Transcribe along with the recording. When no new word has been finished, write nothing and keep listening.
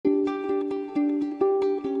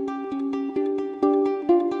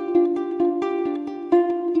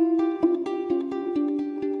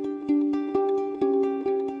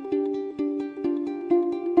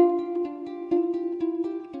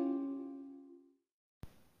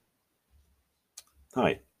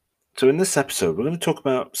Hi. So in this episode, we're going to talk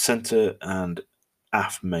about centre and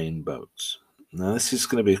aft main boats. Now, this is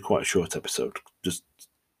going to be quite a short episode, just to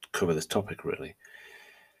cover this topic really,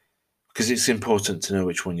 because it's important to know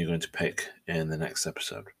which one you're going to pick in the next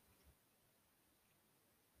episode.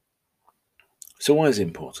 So why is it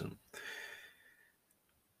important?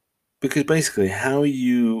 Because basically, how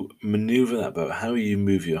you maneuver that boat, how you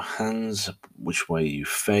move your hands, which way you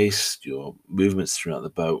face, your movements throughout the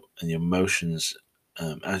boat, and your motions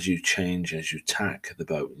as you change, as you tack the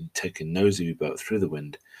boat, and take a nose of your boat through the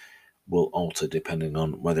wind, will alter depending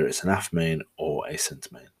on whether it's an aft main or a centre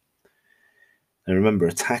main. Now remember,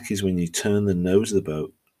 a tack is when you turn the nose of the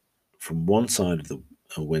boat from one side of the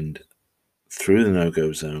wind through the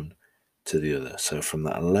no-go zone to the other. So from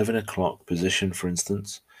that 11 o'clock position, for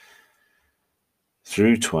instance,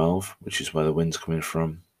 through 12, which is where the wind's coming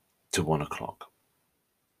from, to 1 o'clock.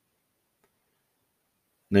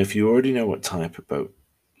 Now, if you already know what type of boat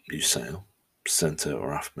you sail, centre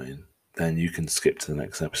or aft main, then you can skip to the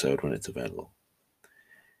next episode when it's available.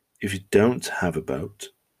 If you don't have a boat,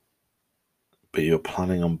 but you're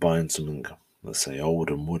planning on buying something, let's say old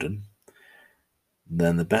and wooden,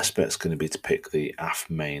 then the best bet's going to be to pick the aft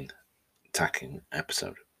main tacking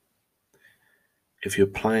episode. If you're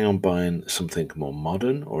planning on buying something more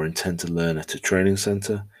modern or intend to learn at a training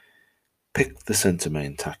centre, pick the centre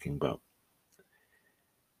main tacking boat.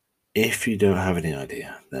 If you don't have any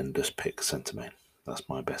idea, then just pick centre main. That's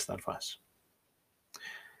my best advice.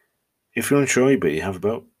 If you're unsure but you have a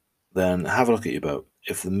boat, then have a look at your boat.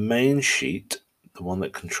 If the main sheet, the one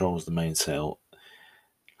that controls the mainsail,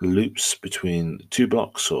 loops between two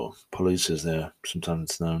blocks or pulleys as they're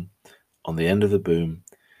sometimes known, on the end of the boom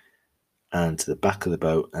and to the back of the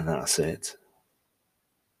boat, and that's it,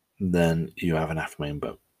 then you have an aft main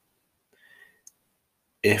boat.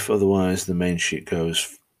 If otherwise the main sheet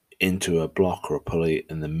goes into a block or a pulley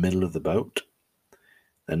in the middle of the boat,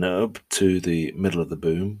 then up to the middle of the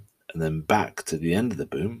boom, and then back to the end of the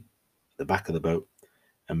boom, the back of the boat,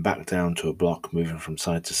 and back down to a block moving from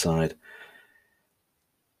side to side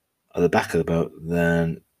at the back of the boat,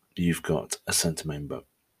 then you've got a centre main boat.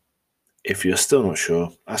 If you're still not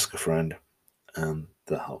sure, ask a friend and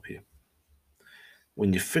they'll help you.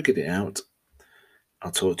 When you've figured it out,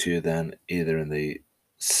 I'll talk to you then either in the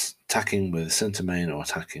tacking with centre main or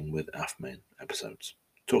tacking with aft main episodes.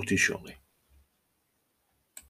 Talk to you shortly.